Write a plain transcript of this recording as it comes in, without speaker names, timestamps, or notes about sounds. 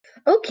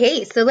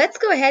Okay, so let's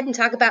go ahead and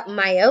talk about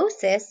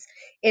meiosis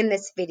in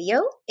this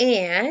video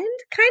and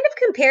kind of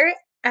compare it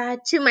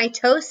to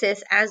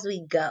mitosis as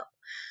we go.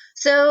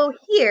 So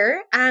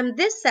here,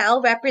 this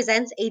cell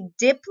represents a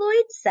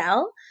diploid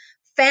cell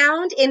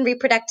found in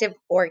reproductive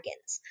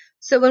organs.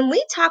 So when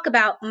we talk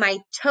about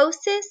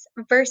mitosis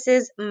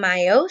versus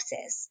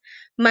meiosis,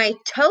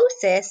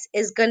 mitosis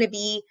is going to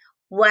be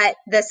what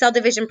the cell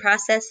division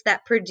process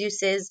that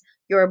produces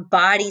your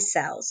body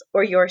cells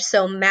or your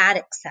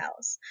somatic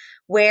cells,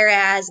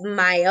 whereas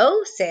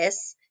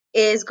meiosis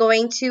is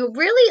going to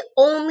really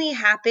only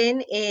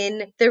happen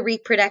in the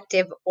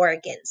reproductive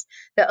organs,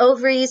 the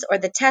ovaries or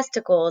the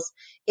testicles,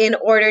 in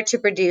order to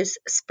produce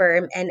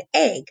sperm and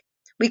egg.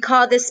 We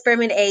call this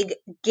sperm and egg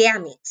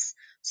gametes.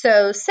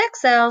 So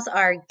sex cells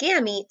are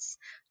gametes,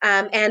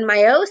 and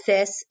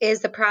meiosis is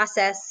the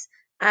process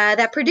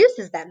that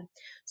produces them.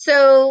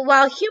 So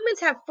while humans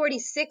have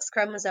 46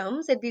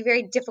 chromosomes, it'd be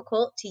very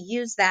difficult to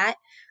use that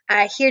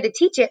here to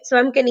teach it, so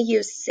I'm going to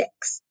use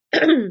 6.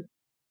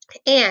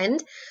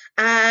 And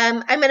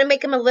I'm going to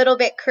make them a little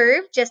bit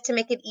curved just to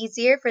make it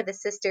easier for the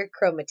sister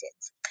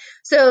chromatids.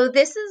 So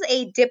this is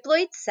a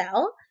diploid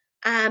cell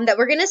that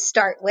we're going to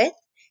start with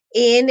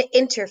in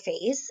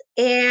interphase.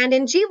 And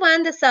in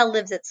G1, the cell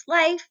lives its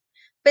life.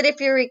 But if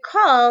you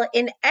recall,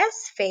 in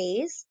S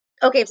phase,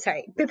 okay,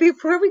 sorry, but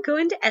before we go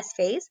into S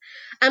phase,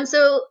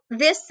 so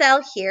this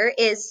cell here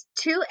is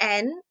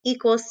 2n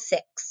equals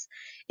 6.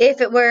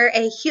 If it were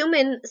a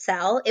human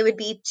cell, it would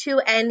be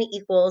 2n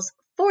equals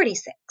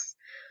 46.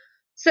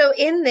 So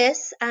in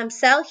this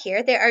cell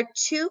here, there are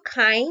two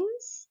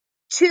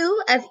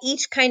of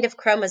each kind of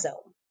chromosome.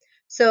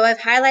 So I've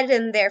highlighted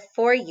in there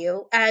for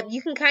you.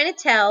 You can kind of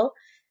tell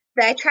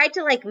that I tried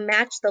to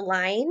match the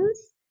lines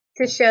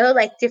to show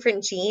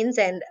different genes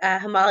and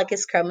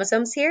homologous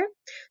chromosomes here.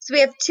 So we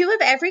have 2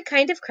 of every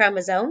kind of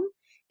chromosome.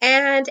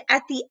 And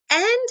at the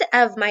end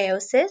of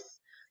meiosis,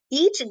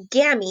 each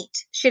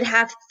gamete should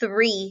have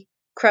 3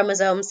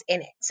 chromosomes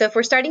in it. So if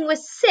we're starting with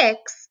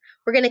 6,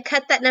 we're going to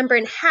cut that number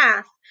in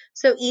half,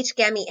 so each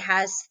gamete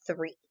has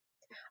 3.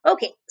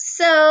 Okay,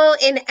 so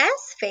in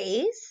S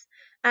phase,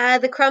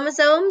 the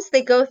chromosomes,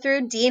 they go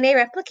through DNA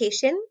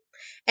replication.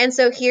 And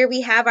so here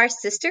we have our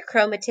sister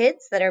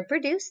chromatids that are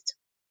produced.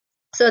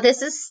 So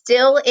this is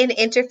still in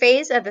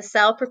interphase of the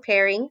cell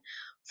preparing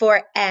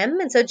for M.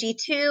 And so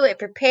G2, it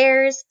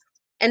prepares.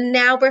 And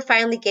now we're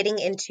finally getting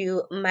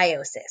into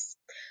meiosis.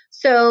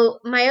 So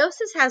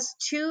meiosis has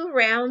 2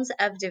 rounds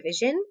of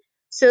division.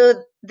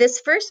 So this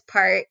first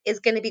part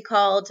is going to be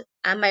called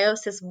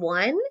Meiosis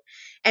 1,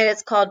 and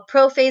it's called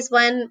Prophase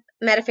 1,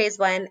 Metaphase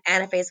 1,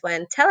 Anaphase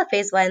 1,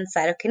 Telophase 1,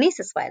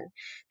 Cytokinesis 1.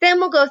 Then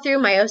we'll go through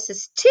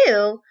Meiosis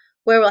 2,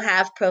 where we'll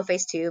have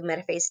Prophase 2,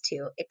 Metaphase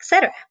 2,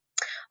 etc.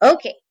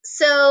 Okay,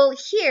 so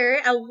here,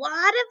 a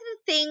lot of the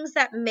things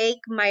that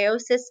make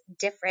meiosis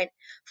different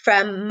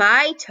from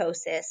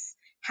mitosis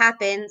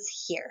happens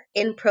here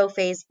in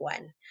prophase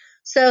 1.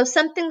 So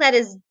something that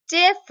is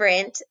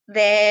different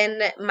than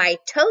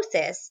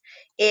mitosis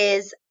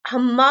is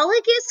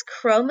homologous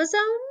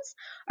chromosomes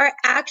are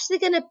actually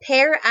going to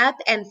pair up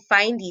and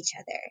find each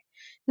other.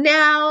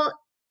 Now,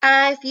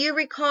 if you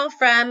recall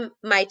from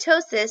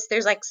mitosis,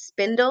 there's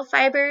spindle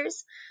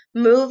fibers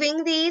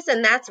moving these,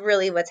 and that's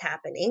really what's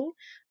happening.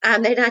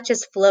 They're not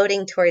just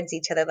floating towards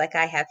each other like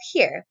I have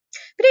here.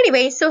 But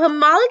anyway, so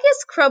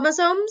homologous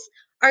chromosomes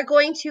are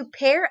going to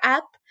pair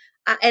up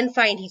and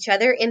find each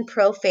other in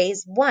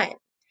prophase 1.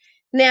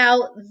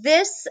 Now,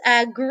 this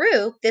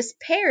group, this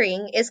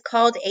pairing, is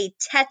called a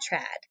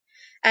tetrad.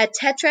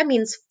 Tetra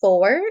means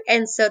 4,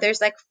 and so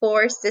there's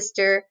 4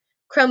 sister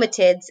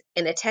chromatids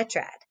in a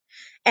tetrad.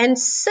 And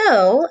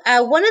so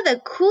one of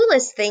the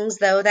coolest things,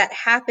 though, that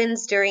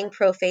happens during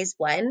prophase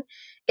 1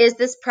 is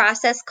this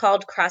process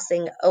called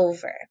crossing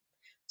over.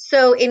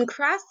 So in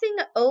crossing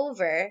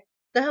over,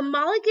 the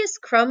homologous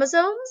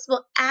chromosomes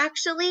will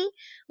actually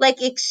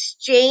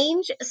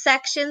exchange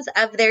sections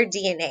of their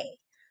DNA.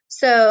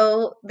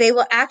 So they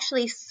will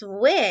actually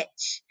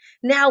switch.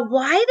 Now,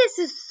 why this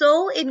is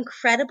so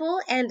incredible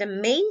and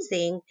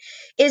amazing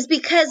is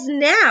because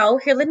now,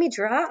 here, let me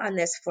draw on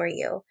this for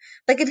you.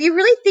 If you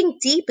really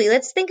think deeply,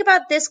 let's think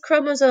about this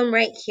chromosome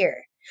right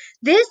here.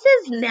 This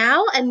is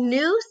now a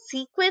new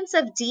sequence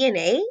of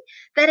DNA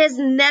that has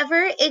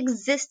never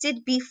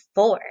existed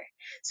before.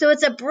 So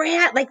it's a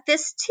brand, like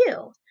this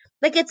too.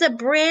 It's a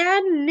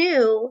brand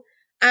new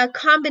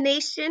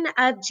combination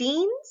of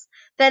genes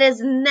that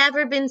has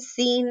never been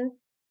seen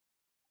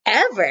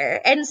ever.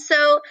 And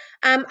so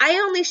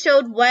I only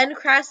showed one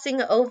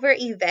crossing over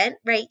event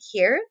right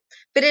here,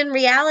 but in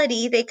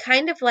reality, they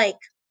kind of I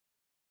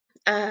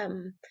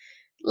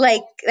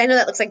know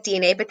that looks like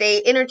DNA, but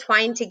they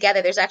intertwine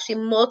together. There's actually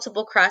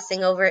multiple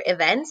crossing over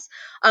events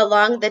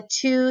along the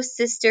 2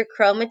 sister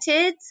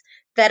chromatids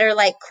that are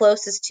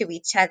closest to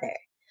each other.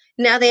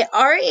 Now they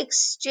are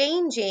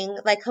exchanging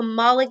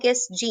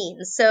homologous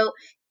genes. So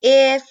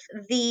if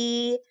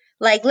the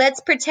let's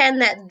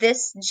pretend that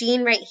this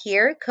gene right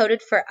here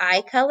coded for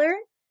eye color,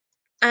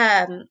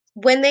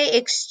 when they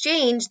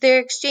exchange,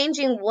 they're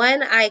exchanging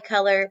one eye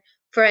color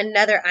for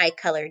another eye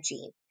color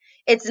gene.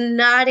 It's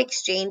not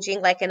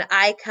exchanging like an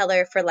eye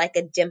color for like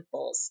a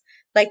dimples.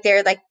 Like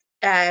they're like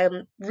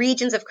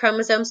regions of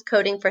chromosomes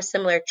coding for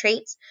similar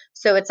traits.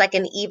 So it's like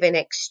an even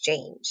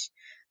exchange.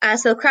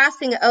 So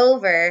crossing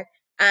over,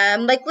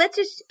 like let's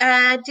just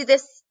do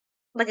this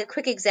like a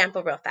quick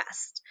example real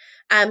fast.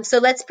 So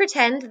let's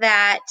pretend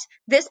that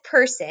this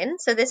person,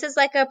 so this is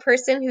like a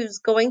person who's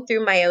going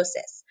through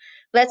meiosis.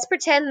 Let's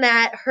pretend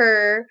that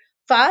her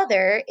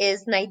father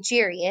is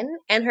Nigerian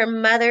and her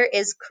mother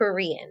is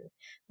Korean,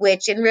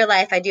 which in real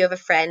life I do have a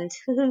friend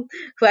who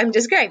I'm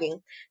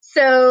describing.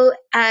 So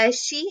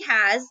she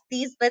has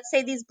these, let's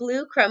say these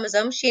blue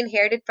chromosomes she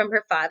inherited from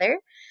her father,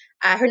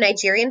 her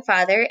Nigerian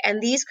father, and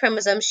these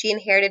chromosomes she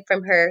inherited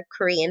from her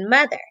Korean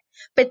mother.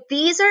 But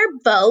these are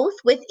both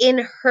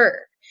within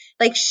her.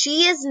 Like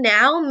she is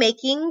now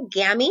making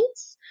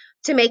gametes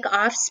to make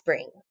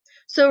offspring.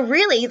 So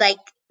really, like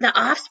the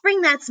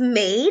offspring that's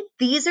made,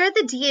 these are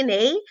the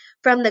DNA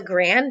from the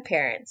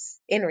grandparents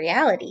in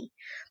reality.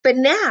 But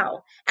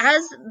now,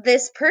 as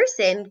this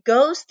person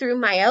goes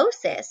through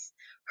meiosis,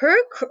 her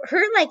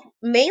like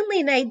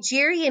mainly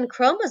Nigerian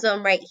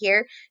chromosome right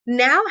here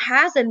now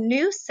has a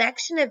new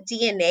section of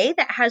DNA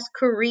that has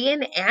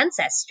Korean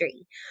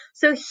ancestry.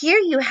 So here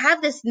you have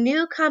this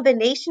new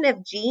combination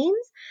of genes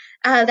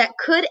that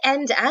could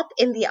end up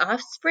in the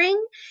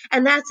offspring,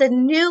 and that's a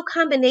new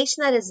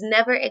combination that has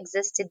never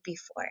existed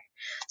before.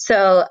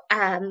 So,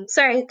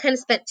 sorry, I kind of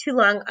spent too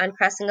long on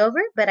crossing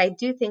over, but I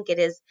do think it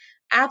is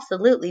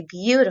absolutely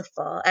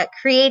beautiful at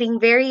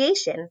creating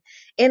variation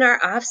in our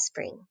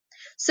offspring.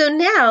 So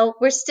now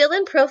we're still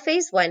in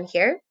prophase one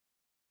here.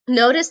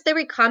 Notice the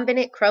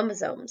recombinant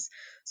chromosomes.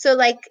 So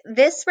like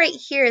this right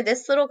here,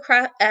 this little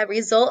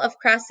result of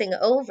crossing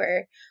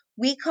over,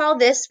 we call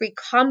this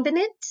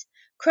recombinant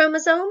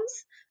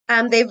chromosomes.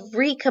 They've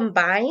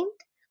recombined.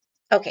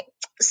 Okay,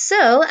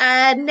 so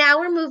now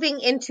we're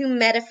moving into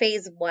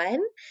metaphase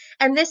one,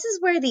 and this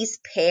is where these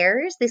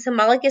pairs, these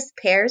homologous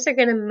pairs, are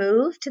going to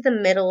move to the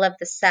middle of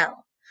the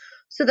cell.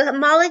 So the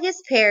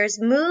homologous pairs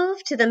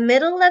move to the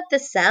middle of the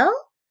cell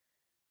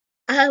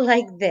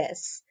like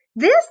this.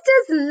 This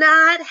does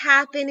not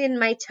happen in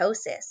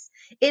mitosis.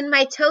 In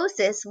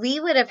mitosis,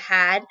 we would have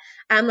had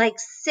like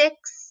 6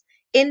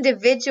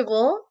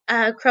 individual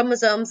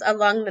chromosomes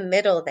along the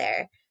middle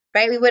there,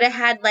 right? We would have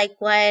had like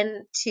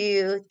 1,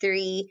 2,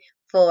 3,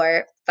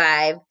 4,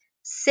 5,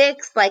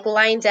 6 like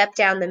lined up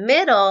down the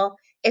middle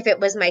if it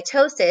was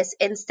mitosis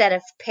instead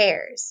of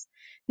pairs.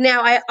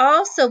 Now, I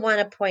also want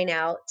to point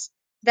out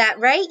that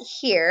right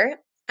here,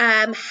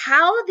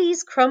 how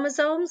these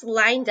chromosomes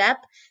lined up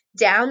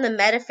down the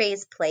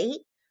metaphase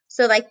plate.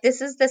 So like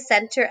this is the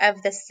center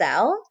of the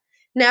cell.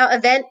 Now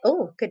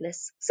oh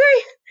goodness, sorry.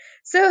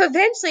 So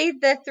eventually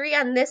the 3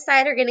 on this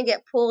side are going to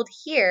get pulled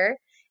here,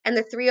 and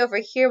the 3 over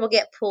here will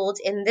get pulled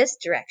in this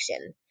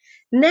direction.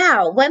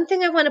 Now, one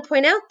thing I want to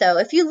point out though,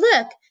 if you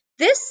look,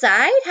 this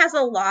side has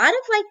a lot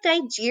of like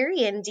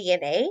Nigerian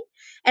DNA,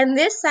 and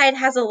this side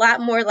has a lot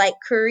more like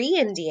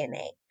Korean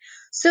DNA.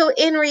 So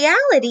in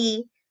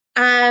reality,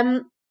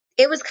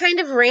 it was kind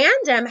of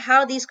random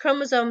how these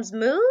chromosomes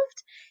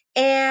moved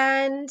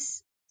and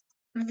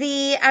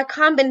the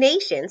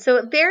combination. So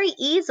it very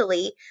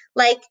easily,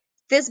 like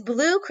this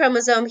blue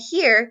chromosome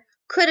here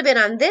could have been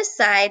on this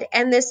side,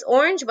 and this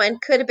orange one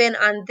could have been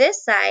on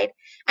this side,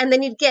 and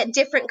then you'd get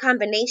different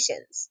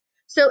combinations.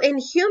 So in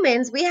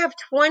humans, we have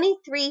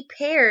 23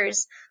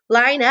 pairs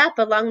line up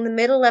along the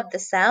middle of the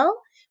cell,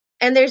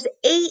 and there's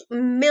 8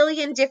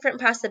 million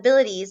different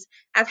possibilities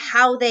of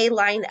how they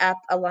line up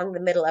along the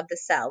middle of the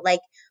cell. Like,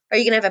 are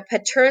you going to have a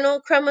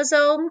paternal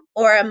chromosome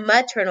or a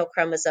maternal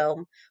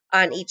chromosome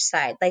on each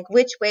side? Like,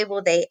 which way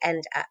will they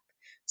end up?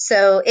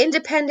 So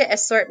independent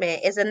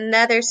assortment is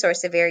another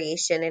source of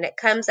variation, and it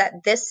comes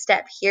at this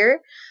step here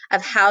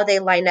of how they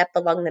line up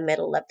along the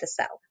middle of the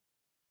cell.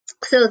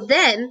 So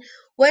then,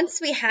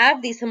 once we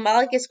have these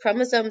homologous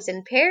chromosomes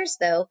in pairs,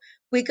 though,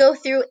 we go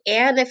through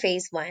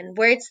anaphase one,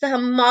 where it's the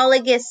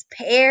homologous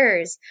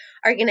pairs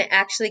are going to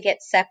actually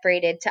get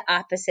separated to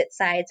opposite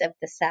sides of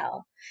the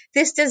cell.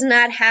 This does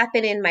not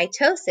happen in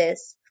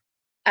mitosis.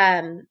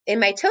 In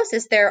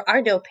mitosis, there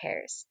are no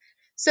pairs.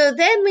 So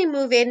then we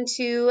move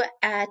into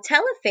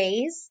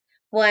telophase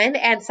one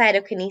and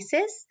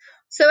cytokinesis.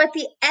 So at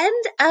the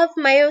end of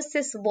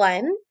meiosis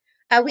one,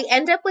 we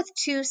end up with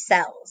 2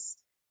 cells.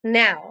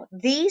 Now,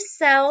 these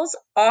cells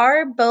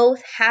are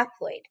both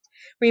haploid.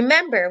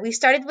 Remember, we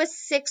started with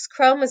 6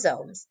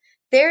 chromosomes.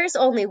 There's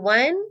only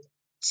 1,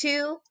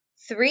 2,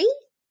 3,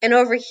 and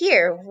over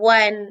here,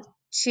 1,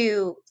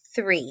 2,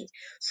 3.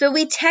 So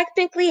we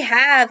technically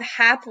have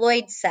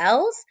haploid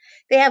cells.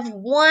 They have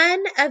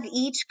 1 of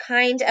each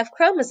kind of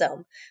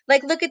chromosome.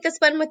 Like look at this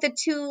one with the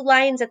 2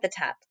 lines at the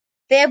top.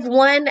 They have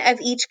 1 of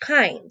each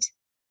kind.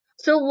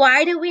 So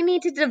why do we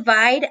need to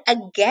divide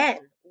again?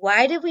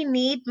 Why do we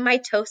need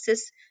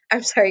meiosis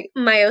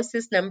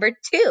number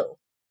 2?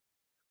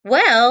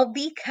 Well,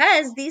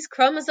 because these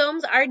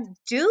chromosomes are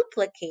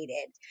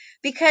duplicated,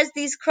 because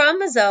these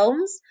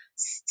chromosomes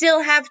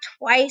still have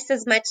twice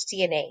as much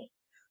DNA.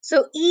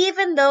 So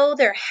even though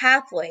they're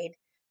haploid,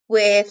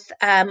 with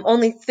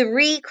only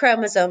 3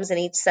 chromosomes in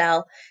each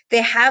cell,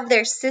 they have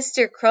their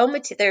sister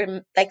chromatids,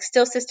 they're like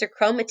still sister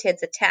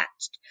chromatids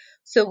attached.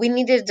 So we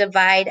need to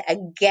divide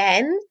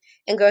again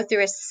and go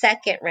through a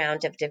second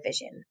round of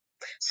division.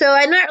 So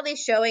I'm not really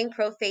showing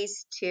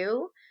prophase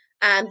 2.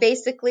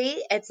 Basically,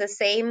 it's the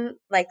same,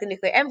 like the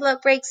nuclear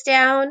envelope breaks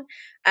down,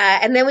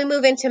 and then we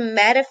move into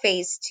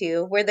metaphase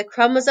 2, where the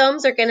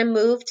chromosomes are going to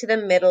move to the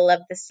middle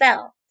of the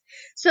cell.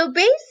 So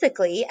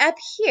basically, up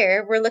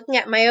here, we're looking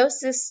at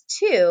meiosis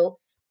 2.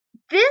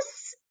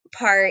 This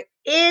part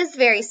is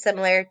very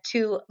similar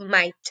to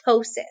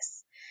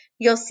mitosis.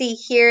 You'll see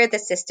here the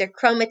sister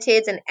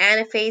chromatids and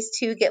anaphase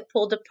 2 get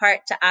pulled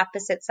apart to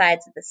opposite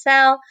sides of the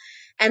cell,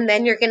 and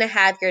then you're going to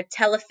have your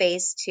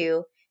telophase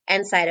 2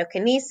 and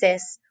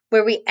cytokinesis,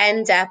 where we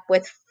end up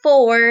with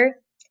 4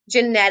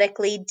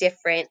 genetically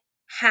different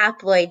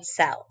haploid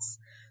cells.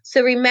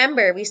 So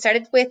remember, we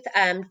started with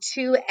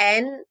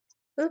 2n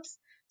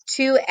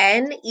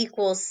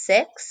equals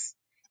 6.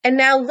 And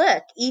now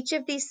look, each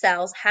of these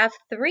cells have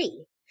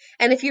 3.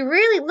 And if you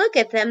really look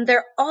at them,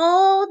 they're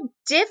all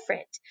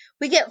different.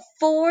 We get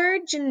 4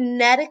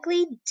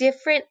 genetically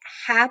different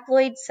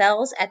haploid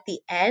cells at the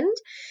end.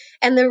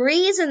 And the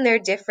reason they're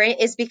different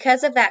is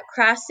because of that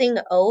crossing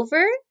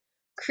over,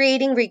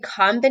 creating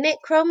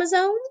recombinant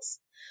chromosomes,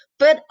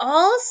 but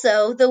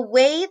also the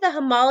way the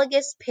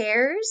homologous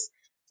pairs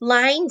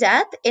lined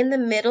up in the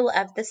middle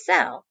of the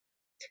cell.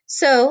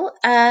 So,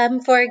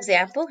 for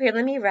example, here,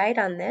 let me write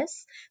on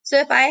this. So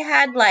if I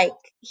had like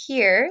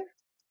here,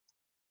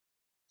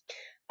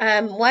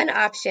 one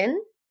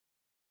option,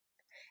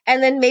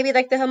 and then maybe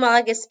like the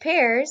homologous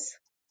pairs,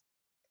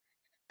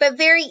 but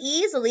very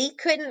easily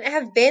couldn't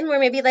have been where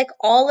maybe like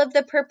all of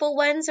the purple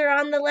ones are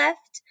on the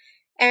left,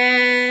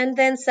 and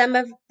then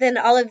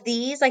all of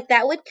these, like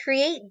that would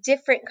create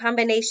different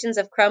combinations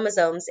of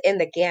chromosomes in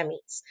the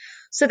gametes.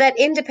 So that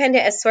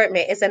independent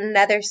assortment is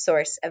another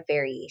source of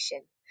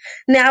variation.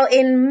 Now,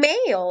 in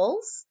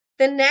males,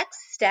 the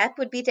next step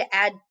would be to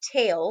add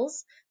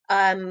tails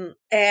and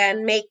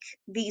make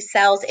these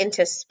cells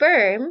into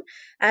sperm.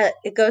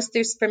 It goes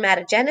through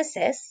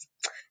spermatogenesis.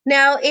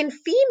 Now, in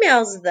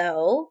females,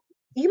 though,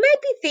 you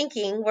might be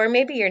thinking, or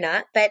maybe you're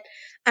not, but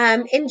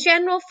in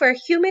general, for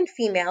human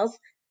females,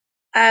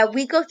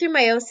 we go through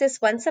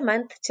meiosis once a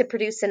month to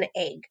produce an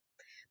egg.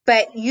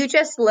 But you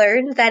just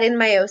learned that in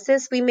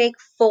meiosis, we make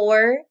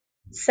 4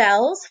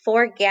 cells,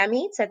 4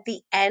 gametes at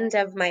the end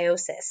of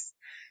meiosis.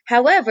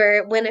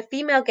 However, when a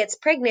female gets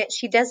pregnant,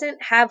 she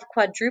doesn't have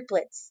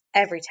quadruplets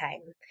every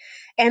time.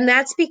 And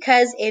that's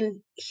because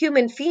in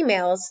human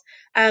females,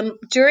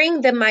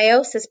 during the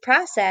meiosis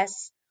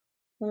process,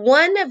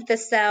 one of the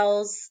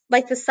cells,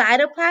 like the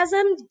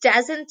cytoplasm,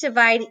 doesn't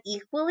divide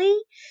equally.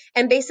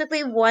 And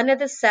basically, one of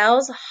the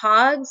cells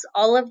hogs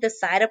all of the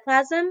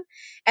cytoplasm,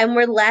 and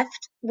we're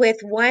left with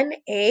 1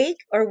 egg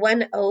or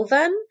 1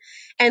 ovum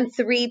and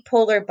 3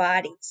 polar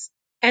bodies.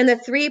 And the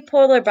 3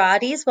 polar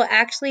bodies will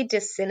actually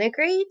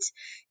disintegrate,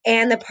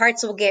 and the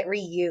parts will get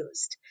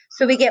reused.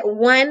 So we get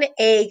 1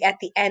 egg at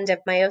the end of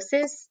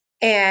meiosis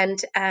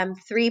and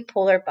 3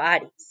 polar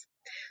bodies.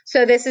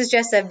 So this is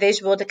just a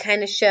visual to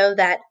kind of show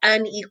that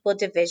unequal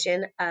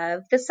division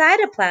of the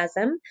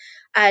cytoplasm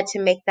to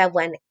make that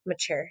 1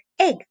 mature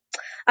egg.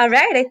 All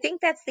right, I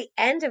think that's the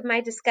end of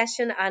my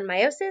discussion on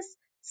meiosis.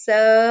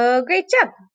 So great job.